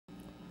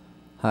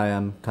Hi,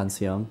 I'm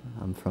Cancion.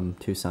 I'm from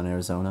Tucson,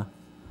 Arizona.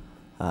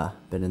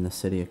 Been in the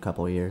city a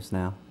couple years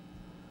now.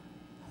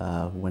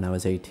 When I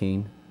was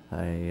 18,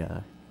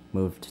 I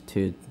moved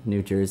to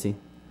New Jersey,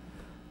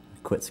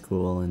 quit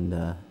school,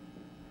 and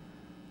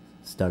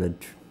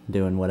started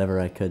doing whatever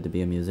I could to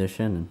be a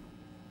musician. And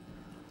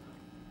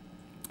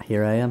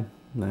here I am.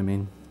 I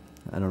mean,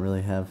 I don't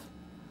really have...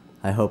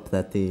 I hope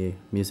that the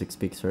music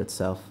speaks for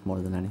itself more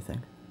than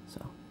anything.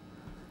 So,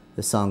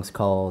 this song's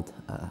called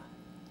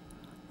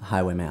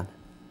Highwayman.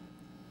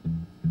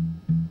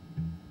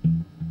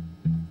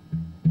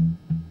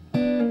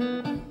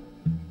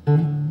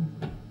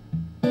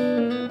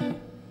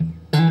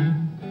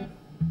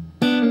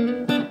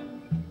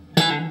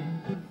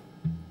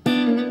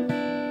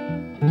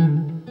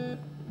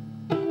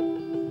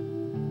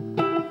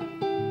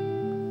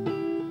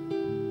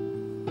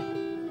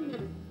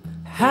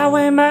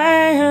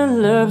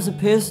 Highwayman loves a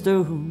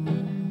pistol,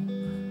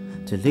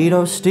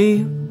 Toledo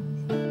steel,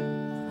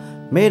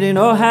 made in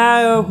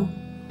Ohio.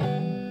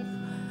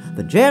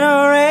 The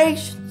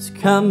generations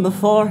come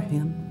before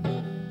him,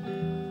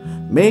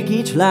 make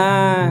each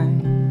line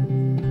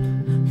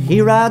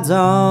he rides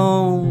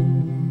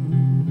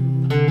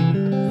on.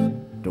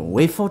 Don't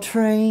wait for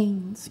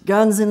trains,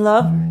 guns and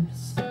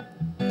lovers,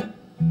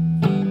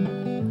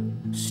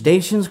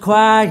 stations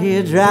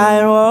quiet, dry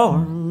and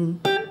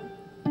warm.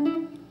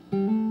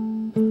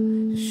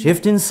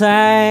 Shifting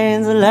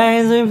signs and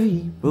lines of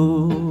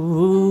people.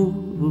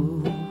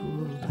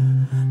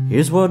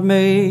 Here's what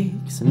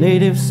makes a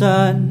native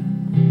son.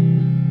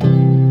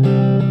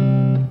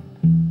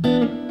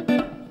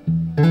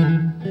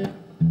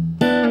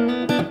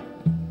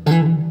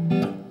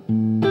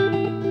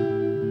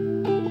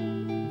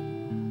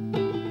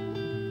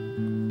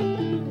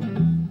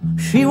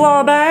 She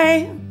wore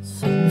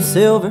bands of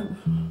silver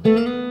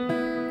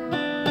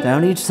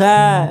down each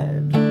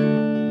side,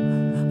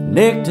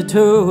 neck to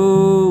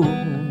toe.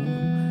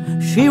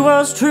 She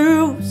was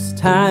true as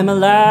time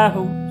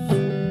allows.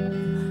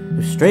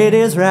 If straight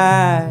is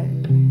right,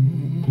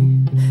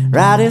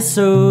 right is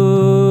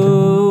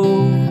so.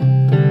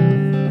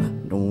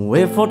 Don't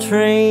wait for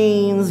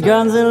trains,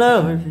 guns and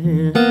lovers,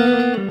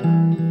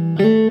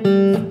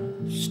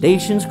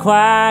 stations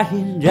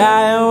quiet,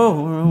 dry and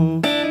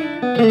warm.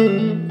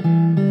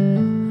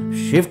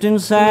 Shifting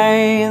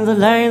signs and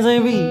lines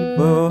of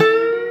people.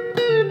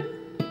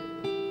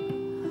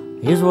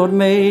 Here's what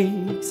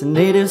makes a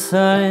native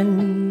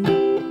son.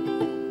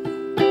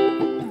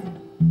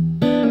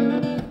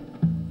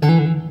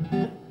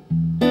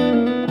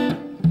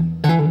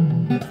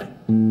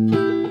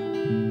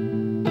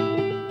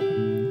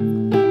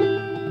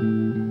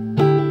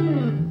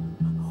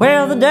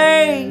 Well, the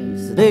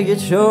days, they get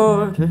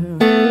shorter.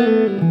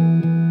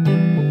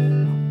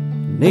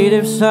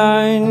 Native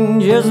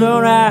son just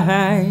don't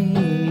rise.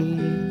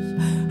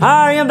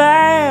 Are you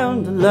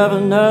bound to love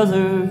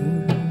another?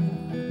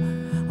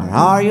 Or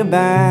are you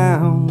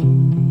bound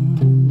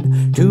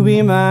to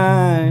be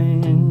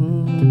mine?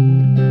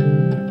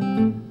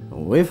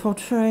 Wait for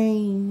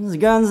trains,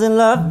 guns and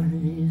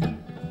lovers,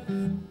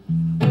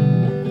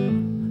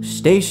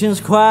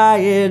 stations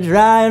quiet,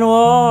 dry and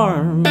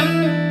warm.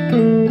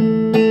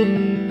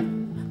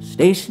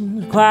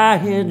 Stations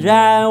quiet,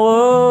 dry and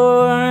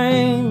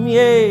warm,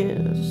 yes.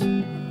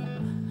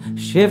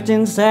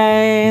 Shifting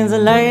sands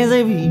and lanes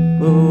of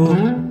people.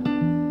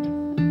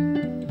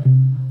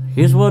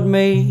 Here's what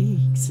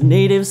makes a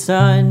native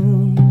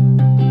son.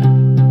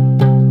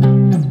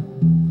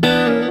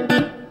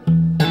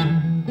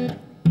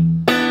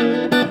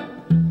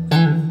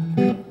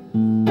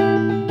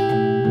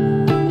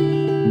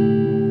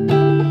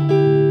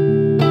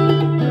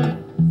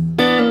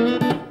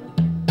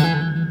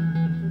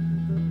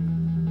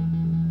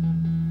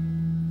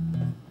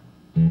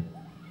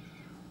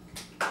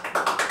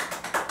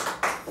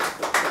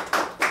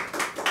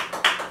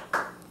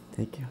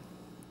 Thank you.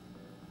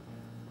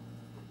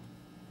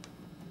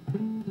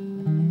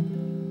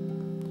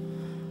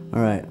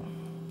 All right.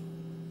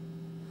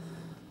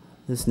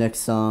 This next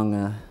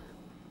song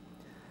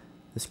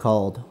is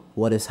called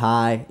What is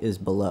High is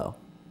Below.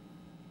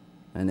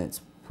 And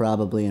it's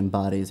probably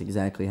embodies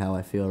exactly how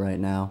I feel right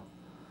now,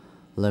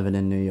 living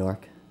in New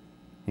York,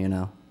 you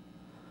know,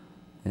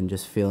 and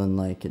just feeling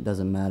like it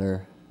doesn't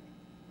matter.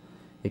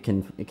 It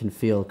can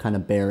feel kind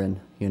of barren,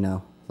 you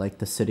know, like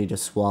the city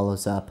just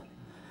swallows up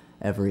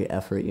every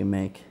effort you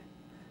make.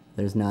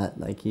 There's not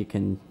like you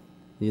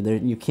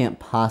can't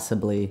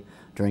possibly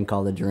drink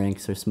all the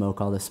drinks or smoke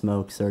all the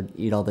smokes or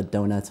eat all the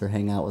donuts or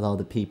hang out with all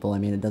the people. I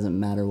mean, it doesn't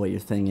matter what your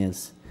thing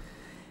is.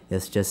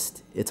 It's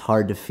just, it's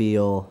hard to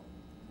feel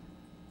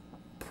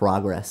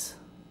progress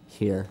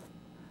here.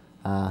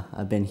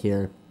 I've been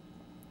here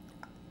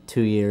 2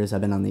 years.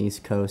 I've been on the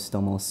East Coast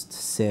almost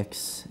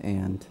 6,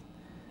 and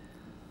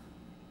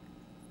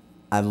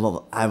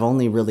I've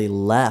only really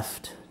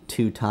left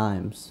 2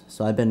 times.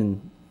 So I've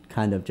been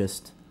kind of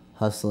just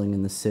hustling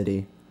in the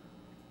city.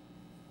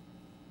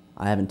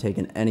 I haven't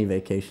taken any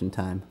vacation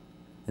time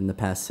in the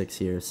past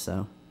 6 years,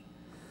 so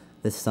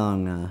this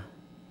song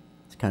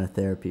is kind of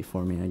therapy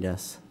for me, I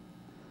guess.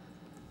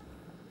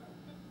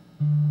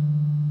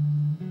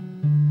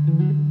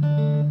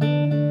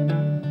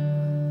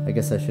 I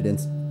guess I should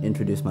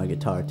introduce my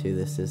guitar too.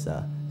 This is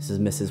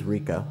Mrs.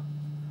 Rico,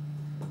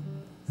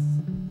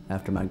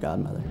 after my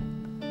godmother.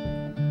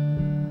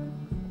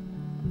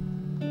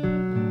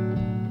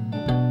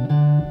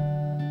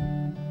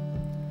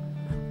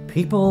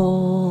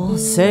 People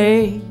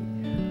say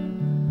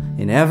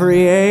in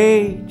every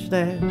age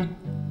that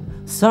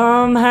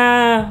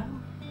somehow,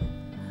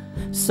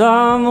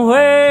 some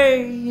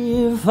way,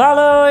 you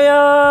follow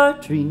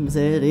your dreams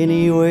at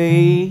any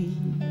way.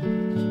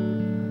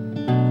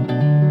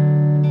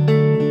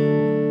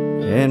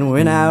 And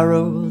when I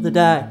roll the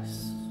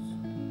dice,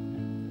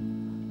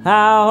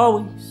 I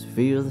always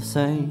feel the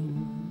same.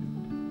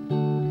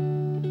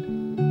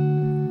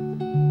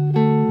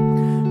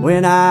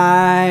 When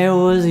I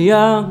was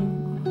young,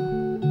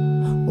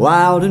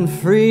 wild and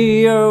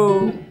free,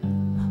 oh,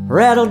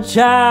 rattled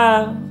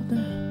child,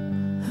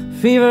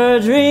 fever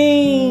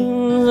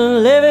dreams,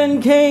 and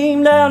living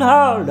came down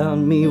hard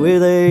on me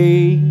with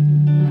age.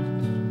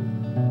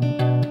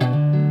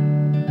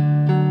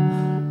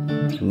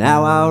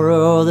 Now I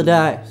roll the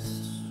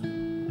dice,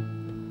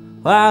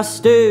 I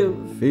still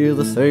feel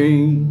the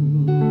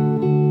same.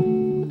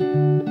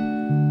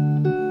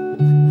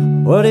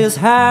 What is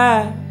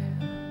high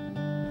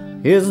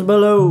is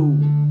below.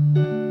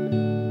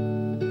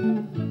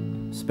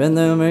 Spend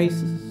them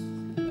aces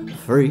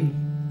free.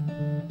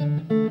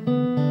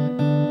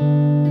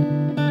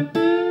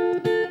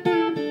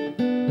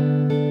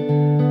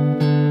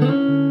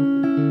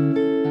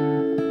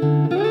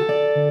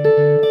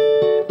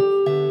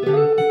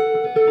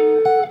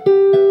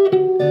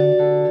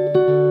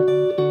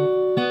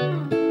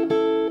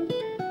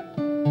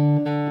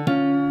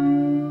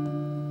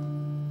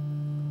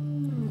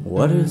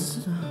 What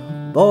is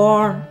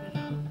born?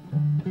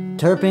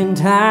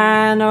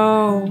 Turpentine,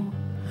 oh,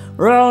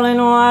 rolling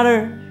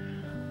water,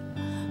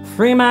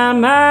 free my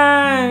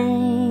mind.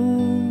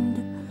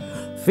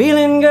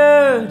 Feeling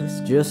good, it's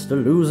just a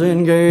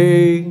losing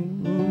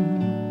game.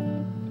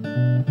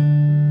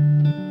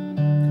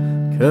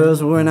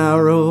 'Cause when I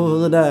roll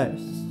the dice,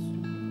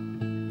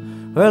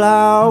 well,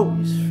 I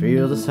always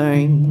feel the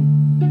same.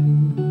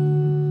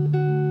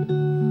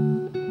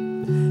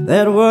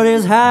 That what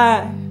is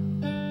high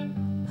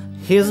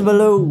is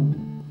below.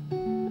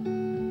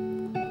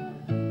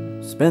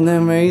 Spend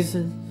them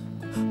aces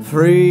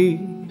free.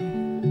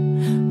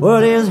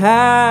 What is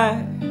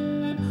high,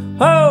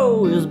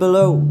 oh, is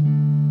below.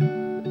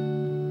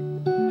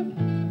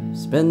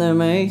 Spend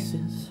them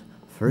aces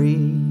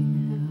free.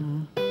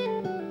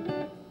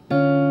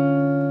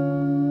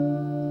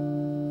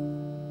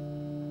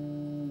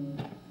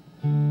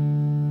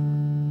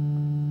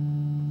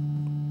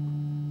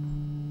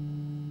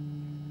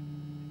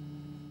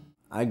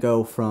 I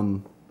go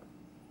from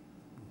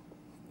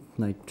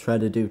like try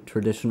to do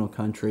traditional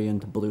country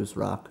into blues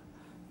rock.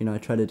 You know, I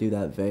try to do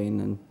that vein,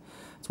 and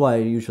that's why I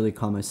usually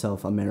call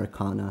myself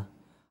Americana.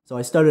 So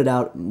I started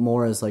out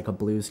more as like a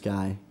blues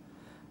guy,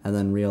 and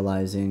then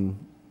realizing,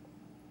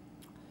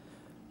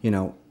 you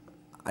know,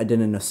 I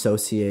didn't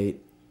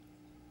associate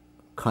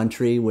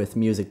country with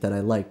music that I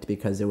liked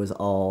because it was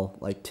all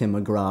like Tim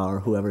McGraw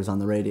or whoever's on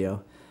the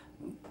radio.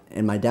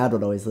 And my dad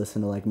would always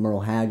listen to like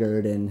Merle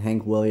Haggard and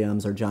Hank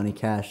Williams or Johnny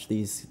Cash,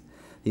 these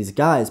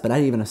guys, but I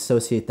didn't even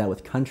associate that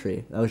with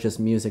country. That was just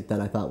music that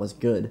I thought was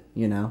good,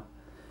 you know?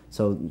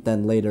 So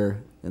then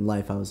later in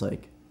life, I was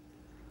like,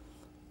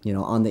 you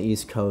know, on the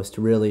East Coast,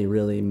 really,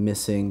 really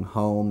missing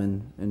home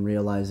and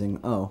realizing,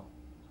 oh,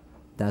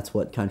 that's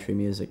what country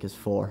music is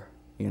for,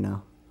 you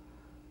know?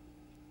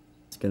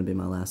 It's gonna be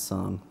my last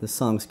song. This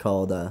song's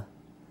called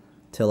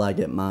Till I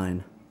Get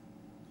Mine,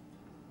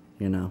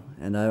 you know?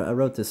 And I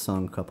wrote this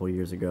song a couple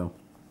years ago.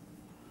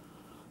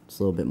 It's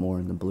a little bit more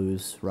in the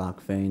blues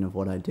rock vein of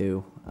what I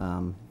do.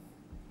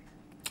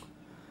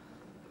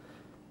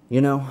 You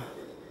know,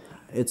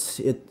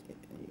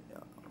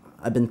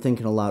 I've been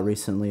thinking a lot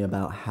recently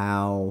about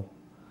how,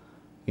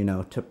 you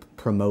know, to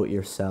promote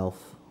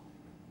yourself,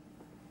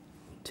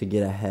 to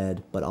get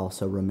ahead, but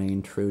also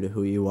remain true to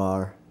who you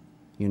are,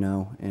 you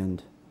know.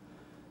 And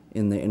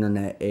in the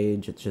internet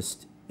age, it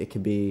just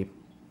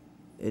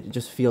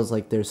feels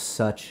like there's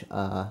such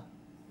a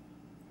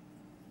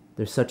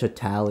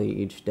tally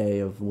each day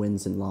of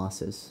wins and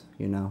losses,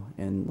 you know,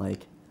 and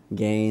like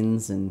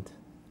gains and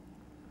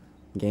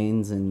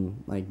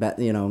like,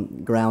 you know,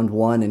 ground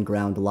won and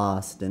ground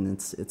lost, and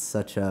it's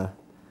such a,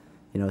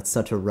 you know, it's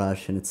such a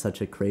rush, and it's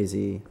such a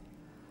crazy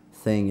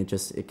thing. It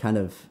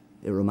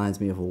reminds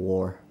me of a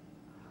war.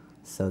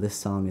 So this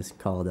song is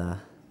called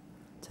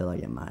Till I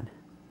Get Mine.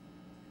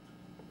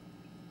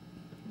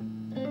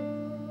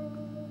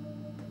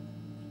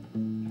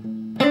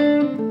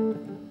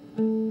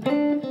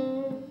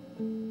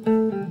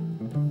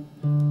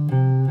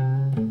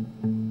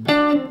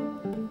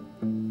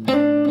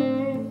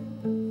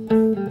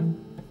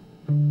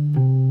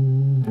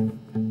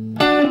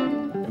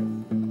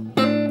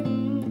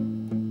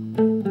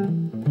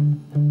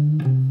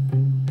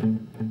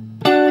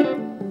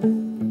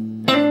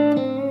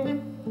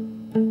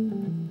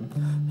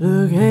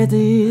 Look at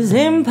these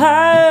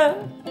empires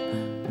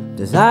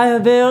desire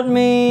built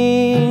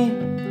me.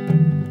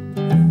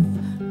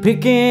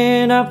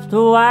 picking up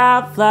the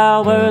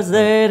wildflowers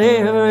that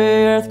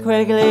every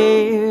earthquake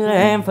laid a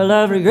handful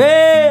of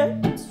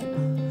regrets,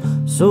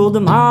 sold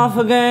them off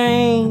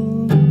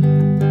again,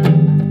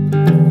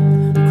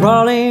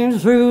 crawling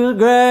through the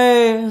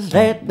grass,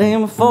 let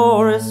them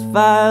forest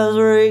fires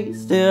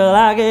race till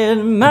I get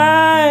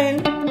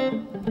mine.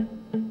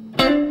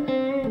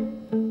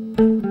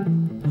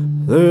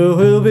 There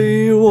will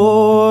be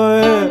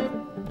war.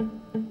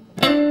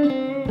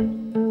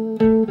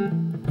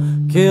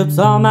 Kept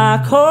all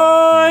my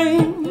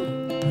coin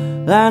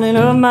lining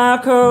up my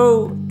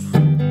coat,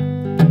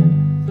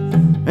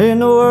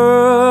 and the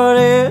world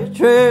it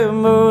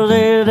trembles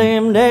as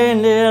them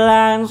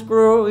dandelions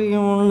grow.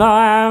 You know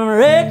I'm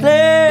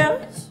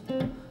reckless,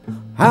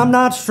 I'm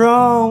not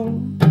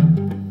strong.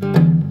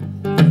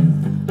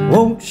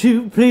 Won't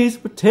you please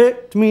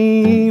protect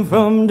me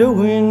from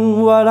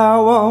doing what I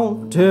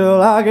want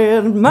till I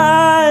get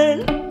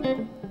mine?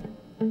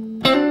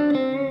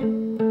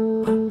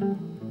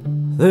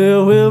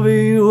 There will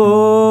be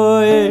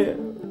war, yeah.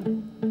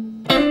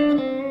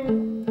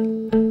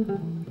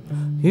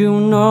 You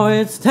know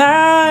it's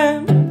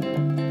time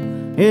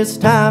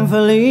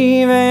for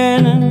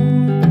leaving.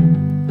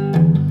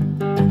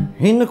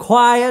 And the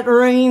quiet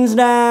rains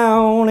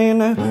down, and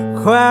the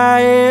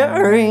quiet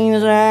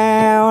rains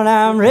down.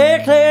 I'm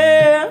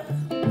reckless,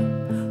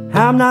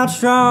 I'm not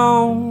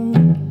strong.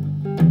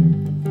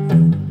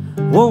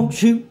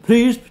 Won't you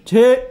please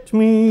protect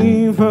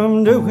me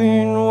from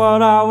doing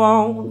what I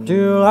want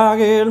till I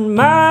get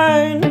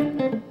mine?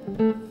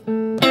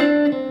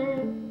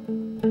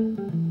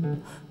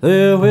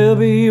 There will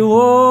be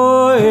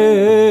war,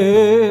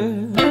 yeah.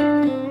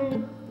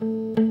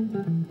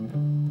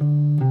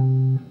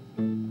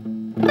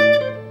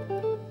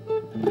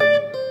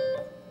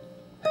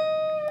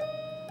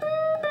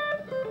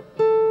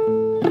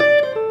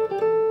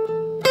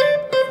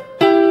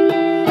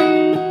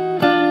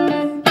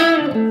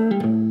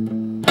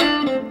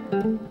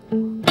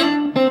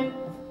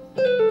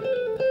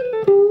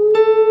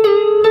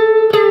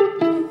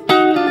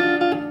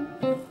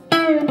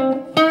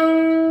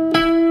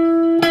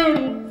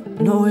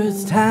 No,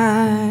 it's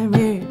time,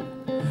 yeah.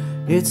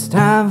 It's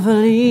time for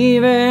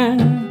leaving.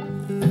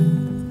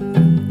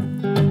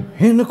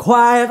 And the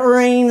quiet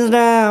rains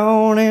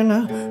down, and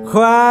the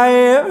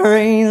quiet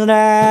rains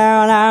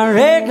down. I'm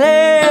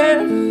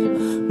reckless,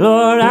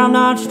 Lord, I'm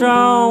not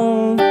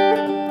strong.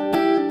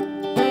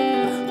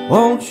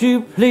 Won't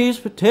you please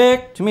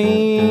protect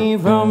me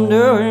from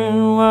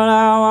doing what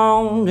I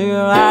want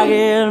till I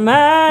get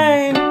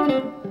mine?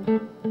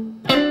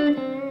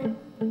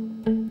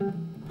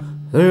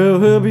 There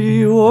will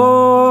be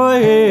war,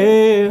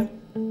 yeah,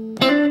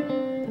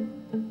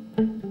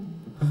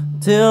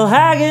 till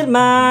I get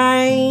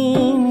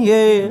mine,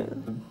 yeah.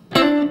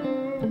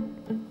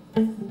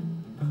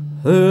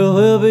 There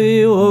will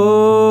be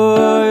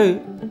war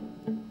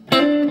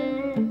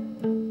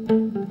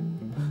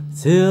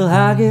till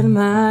I get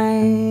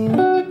mine.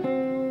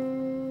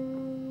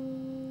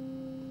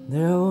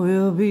 There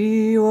will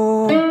be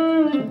war.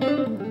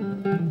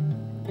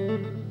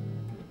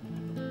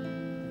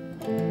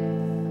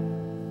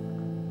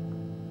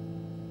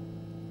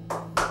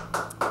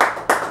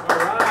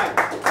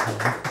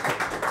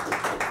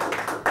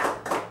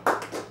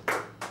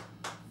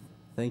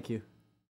 Thank you.